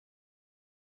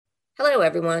Hello,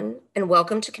 everyone, and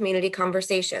welcome to Community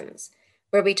Conversations,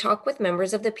 where we talk with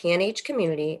members of the PNH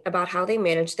community about how they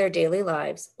manage their daily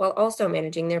lives while also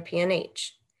managing their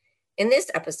PNH. In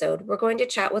this episode, we're going to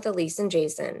chat with Elise and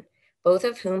Jason, both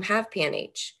of whom have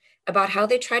PNH, about how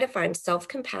they try to find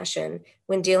self-compassion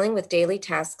when dealing with daily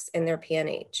tasks in their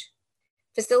PNH.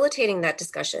 Facilitating that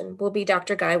discussion will be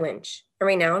Dr. Guy Winch, a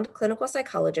renowned clinical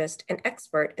psychologist and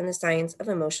expert in the science of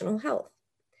emotional health.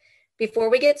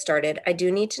 Before we get started, I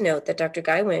do need to note that Dr.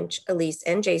 Guy Winch, Elise,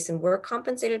 and Jason were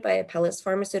compensated by Apellis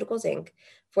Pharmaceuticals, Inc.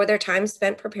 for their time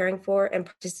spent preparing for and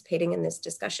participating in this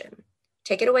discussion.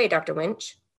 Take it away, Dr.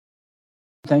 Winch.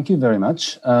 Thank you very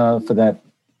much for that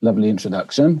lovely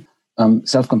introduction.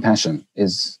 Self-compassion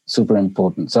is super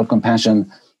important.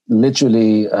 Self-compassion,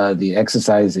 literally, the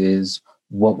exercise is,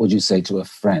 what would you say to a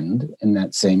friend in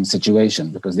that same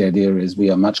situation? Because the idea is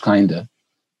we are much kinder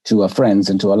to our friends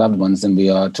and to our loved ones than we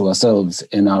are to ourselves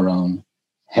in our own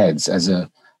heads. As a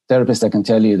therapist, I can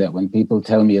tell you that when people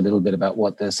tell me a little bit about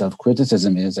what their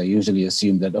self-criticism is, I usually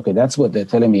assume that, okay, that's what they're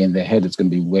telling me in their head. It's going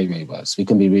to be way, way worse. We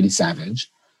can be really savage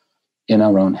in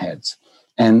our own heads.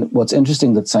 And what's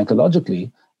interesting that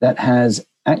psychologically, that has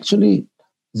actually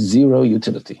zero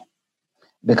utility,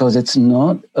 because it's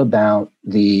not about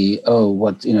I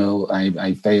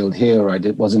failed here, or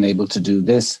wasn't able to do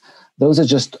this. Those are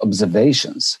just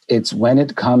observations. It's when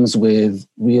it comes with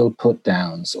real put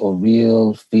downs or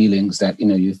real feelings that,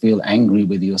 you feel angry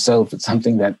with yourself. It's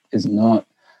something that is not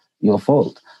your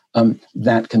fault.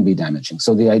 That can be damaging.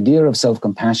 So the idea of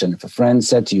self-compassion, if a friend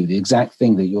said to you the exact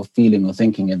thing that you're feeling or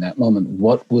thinking in that moment,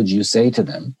 what would you say to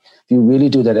them? If you really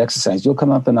do that exercise, you'll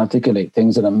come up and articulate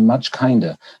things that are much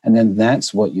kinder. And then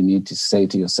that's what you need to say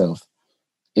to yourself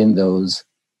in those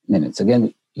minutes.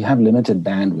 Again, you have limited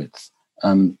bandwidth.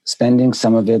 Spending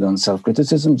some of it on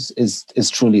self-criticism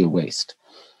is truly a waste.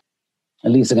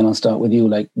 Elise, again, I'll start with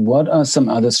you. What are some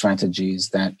other strategies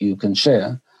that you can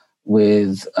share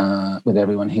with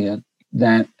everyone here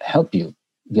that help you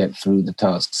get through the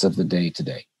tasks of the day to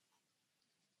day?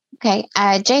 Okay.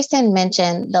 Jason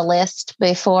mentioned the list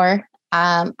before.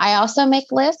 I also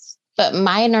make lists, but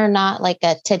mine are not like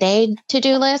a today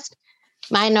to-do list.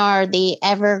 Mine are the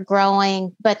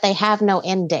ever-growing, but they have no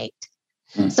end date.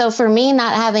 So for me,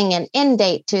 not having an end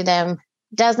date to them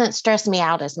doesn't stress me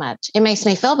out as much. It makes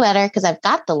me feel better because I've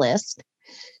got the list,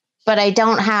 but I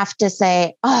don't have to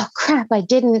say, oh, crap, I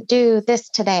didn't do this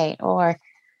today, or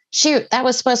shoot, that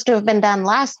was supposed to have been done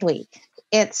last week.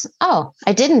 It's, oh,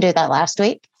 I didn't do that last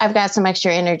week. I've got some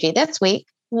extra energy this week.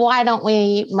 Why don't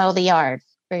we mow the yard,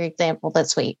 for example,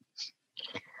 this week?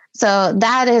 So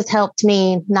that has helped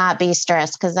me not be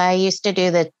stressed, because I used to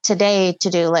do the today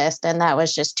to-do list, and that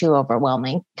was just too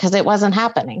overwhelming because it wasn't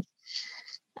happening.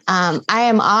 I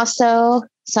am also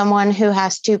someone who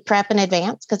has to prep in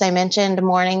advance, because I mentioned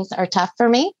mornings are tough for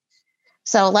me.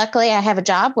 So luckily I have a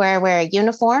job where I wear a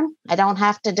uniform. I don't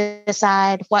have to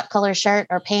decide what color shirt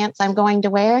or pants I'm going to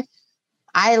wear.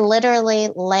 I literally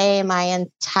lay my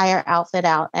entire outfit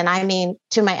out, and I mean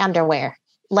to my underwear.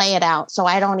 Lay it out so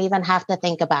I don't even have to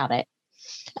think about it.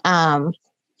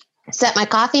 Set my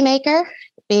coffee maker,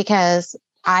 because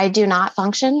I do not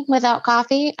function without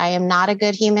coffee. I am not a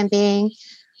good human being.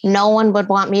 No one would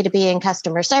want me to be in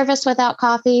customer service without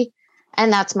coffee.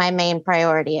 And that's my main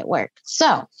priority at work.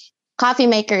 So coffee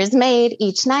maker is made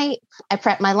each night. I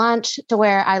prep my lunch to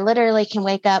where I literally can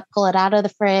wake up, pull it out of the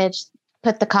fridge,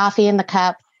 put the coffee in the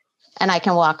cup, and I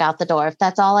can walk out the door. If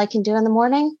that's all I can do in the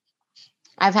morning,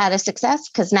 I've had a success,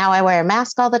 because now I wear a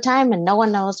mask all the time and no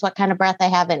one knows what kind of breath I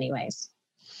have anyways.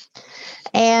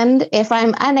 And if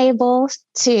I'm unable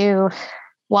to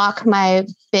walk my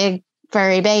big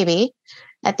furry baby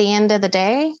at the end of the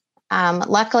day,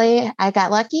 luckily I got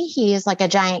lucky. He is like a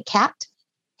giant cat.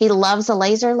 He loves a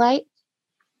laser light.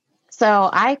 So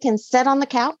I can sit on the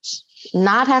couch,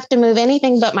 not have to move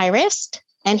anything but my wrist,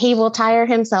 and he will tire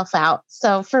himself out.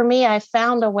 So for me, I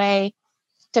found a way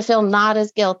to feel not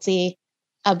as guilty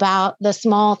about the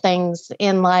small things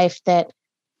in life that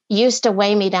used to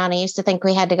weigh me down. I used to think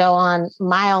we had to go on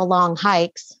mile-long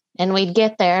hikes, and we'd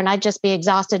get there and I'd just be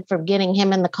exhausted from getting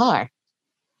him in the car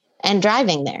and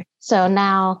driving there. So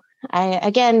now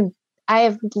I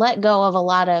have let go of a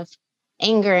lot of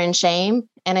anger and shame,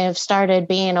 and have started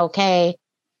being okay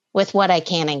with what I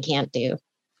can and can't do.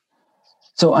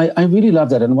 So I really love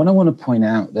that. And what I want to point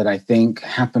out that I think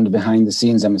happened behind the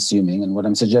scenes, I'm assuming, and what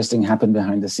I'm suggesting happened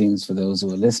behind the scenes for those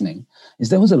who are listening, is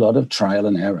there was a lot of trial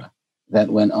and error that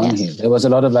went on here. There was a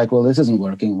lot of well, this isn't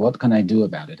working. What can I do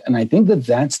about it? And I think that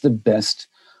that's the best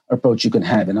approach you can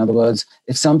have. In other words,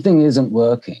 if something isn't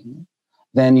working,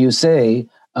 then you say,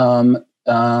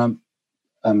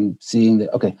 I'm seeing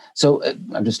that. Okay, so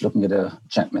I'm just looking at a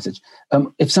chat message.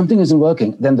 If something isn't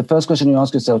working, then the first question you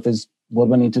ask yourself is, what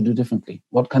do I need to do differently?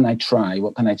 What can I try?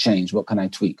 What can I change? What can I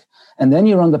tweak? And then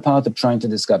you're on the path of trying to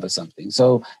discover something.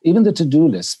 So even the to-do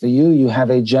list, for you, you have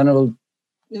a general,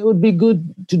 it would be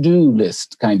good to-do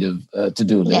list kind of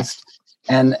to-do list.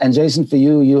 And Jason, for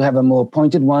you, you have a more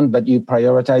pointed one, but you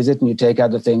prioritize it and you take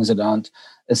out the things that aren't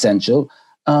essential.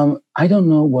 I don't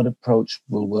know what approach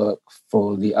will work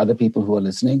for the other people who are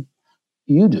listening.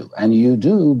 You do. And you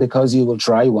do because you will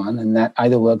try one and that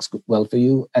either works well for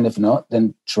you. And if not,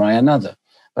 then try another.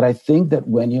 But I think that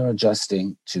when you're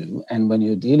adjusting to, and when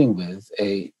you're dealing with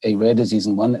a rare disease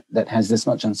and one that has this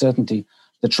much uncertainty,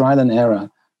 the trial and error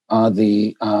are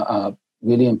the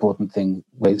really important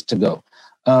ways to go.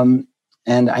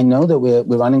 And I know that we're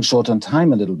running short on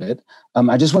time a little bit.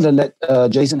 I just want to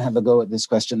let Jason have a go at this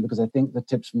question because I think the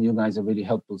tips from you guys are really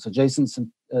helpful. So Jason,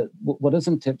 what are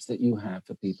some tips that you have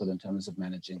for people in terms of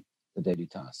managing the daily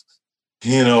tasks?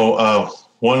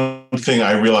 One thing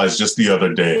I realized just the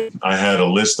other day, I had a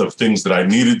list of things that I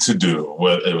needed to do.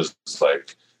 Well, it was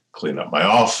like clean up my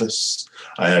office.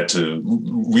 I had to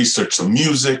research some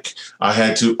music. I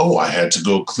had to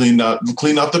go clean out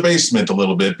the basement a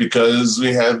little bit because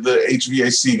we had the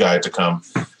HVAC guy to come.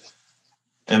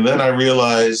 And then I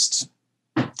realized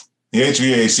the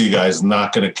HVAC guy is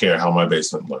not going to care how my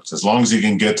basement looks. As long as he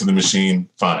can get to the machine,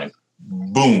 fine.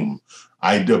 Boom.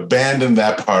 I abandoned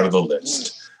that part of the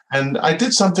list. And I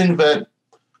did something that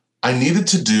I needed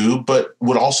to do, but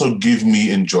would also give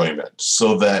me enjoyment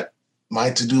so that my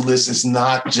to-do list is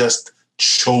not just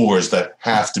chores that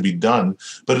have to be done,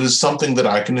 but it is something that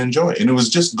I can enjoy. And it was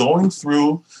just going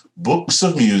through books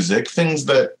of music, things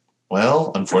that,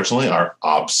 well, unfortunately are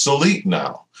obsolete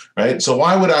now, right? So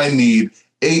why would I need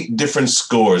 8 different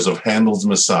scores of Handel's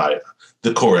Messiah,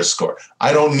 the chorus score?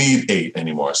 I don't need 8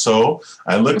 anymore. So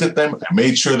I looked at them, I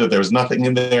made sure that there was nothing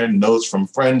in there, notes from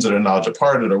friends that are now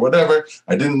departed or whatever.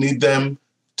 I didn't need them.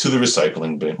 To the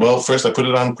recycling bin. Well, first I put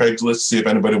it on Craigslist to see if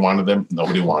anybody wanted them.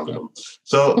 Nobody wanted them.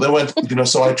 So they went,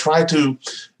 so I try to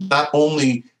not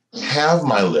only have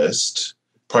my list,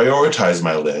 prioritize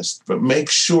my list, but make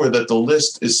sure that the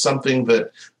list is something that,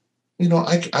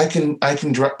 I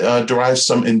can derive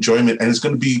some enjoyment and it's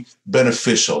going to be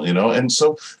beneficial, And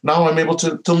so now I'm able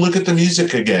to look at the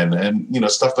music again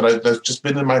and, stuff that's just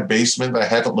been in my basement that I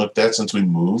haven't looked at since we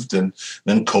moved. And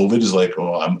then COVID is like,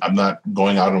 I'm not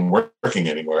going out and working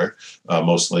anywhere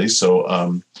mostly.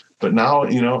 So, but now,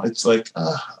 it's like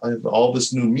I have all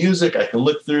this new music I can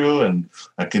look through and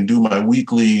I can do my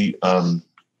weekly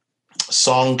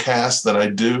song cast that I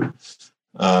do.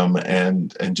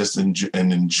 And just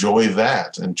enjoy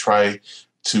that and try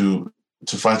to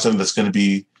find something that's going to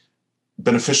be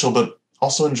beneficial, but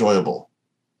also enjoyable.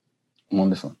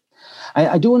 Wonderful.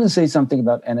 I do want to say something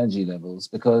about energy levels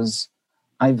because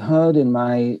I've heard in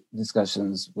my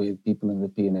discussions with people in the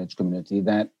PNH community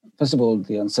that, first of all,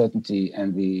 the uncertainty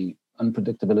and the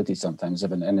unpredictability sometimes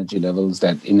of an energy levels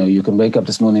that, you can wake up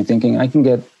this morning thinking I can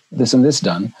get this and this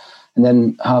done. And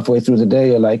then halfway through the day,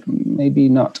 you're like, maybe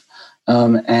not.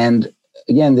 And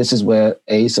again, this is where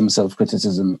some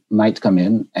self-criticism might come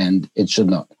in, and it should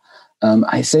not.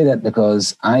 I say that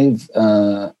because I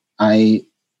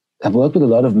have worked with a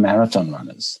lot of marathon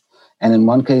runners, and in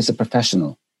one case, a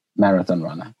professional marathon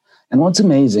runner. And what's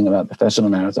amazing about professional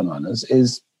marathon runners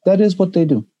is that is what they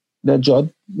do. Their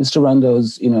job is to run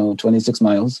those, 26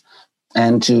 miles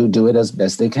and to do it as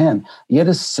best they can. Yet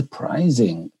a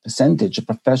surprising percentage of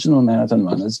professional marathon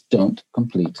runners don't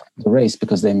complete the race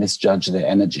because they misjudge their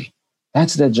energy.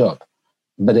 That's their job.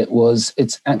 But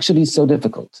it's actually so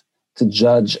difficult to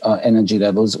judge our energy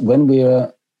levels when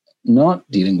we're not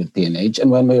dealing with PNH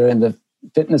and when we're in the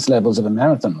fitness levels of a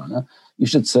marathon runner. You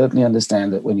should certainly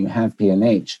understand that when you have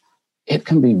PNH, it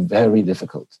can be very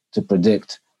difficult to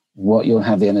predict what you'll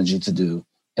have the energy to do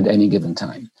at any given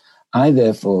time. I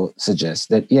therefore suggest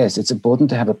that, yes, it's important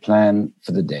to have a plan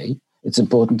for the day. It's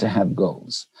important to have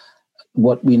goals.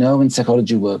 What we know in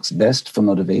psychology works best for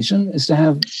motivation is to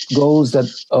have goals that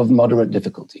of moderate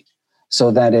difficulty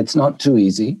so that it's not too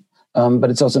easy, but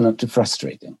it's also not too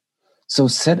frustrating. So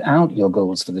set out your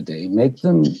goals for the day, make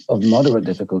them of moderate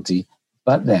difficulty,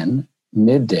 but then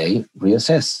midday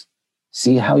reassess,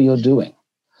 see how you're doing.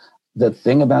 The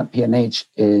thing about PNH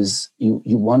is you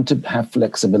want to have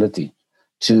flexibility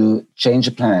to change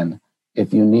a plan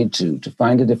if you need to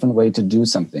find a different way to do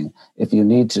something, if you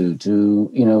need to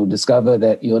discover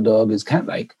that your dog is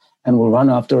cat-like and will run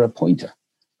after a pointer.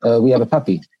 We have a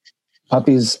puppy.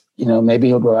 Puppies, maybe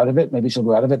he'll grow out of it, maybe she'll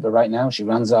grow out of it, but right now she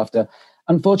runs after.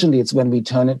 Unfortunately, it's when we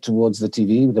turn it towards the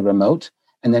TV with the remote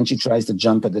and then she tries to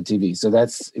jump at the TV. So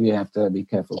we have to be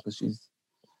careful because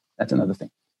that's another thing.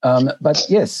 But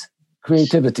yes,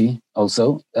 creativity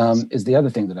also is the other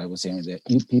thing that I was saying there.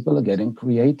 You people are getting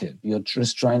creative. You're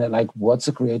just trying to what's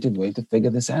a creative way to figure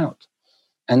this out?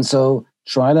 And so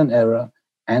trial and error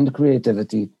and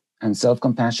creativity and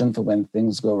self-compassion for when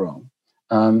things go wrong.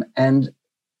 And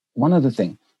one other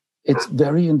thing, it's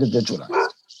very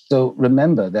individualized. So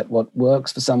remember that what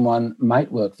works for someone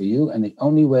might work for you. And the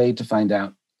only way to find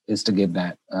out is to give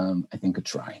that, I think, a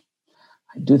try.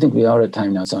 I do think we are at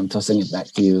time now, so I'm tossing it back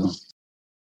to you.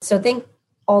 So thank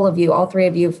all of you, all three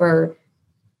of you, for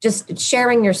just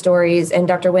sharing your stories. And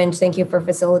Dr. Winch, thank you for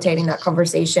facilitating that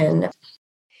conversation.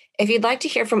 If you'd like to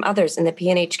hear from others in the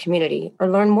PNH community or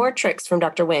learn more tricks from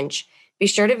Dr. Winch, be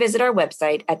sure to visit our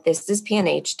website at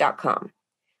thisispnh.com.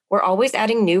 We're always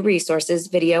adding new resources,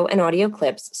 video and audio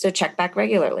clips, so check back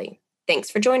regularly. Thanks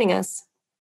for joining us.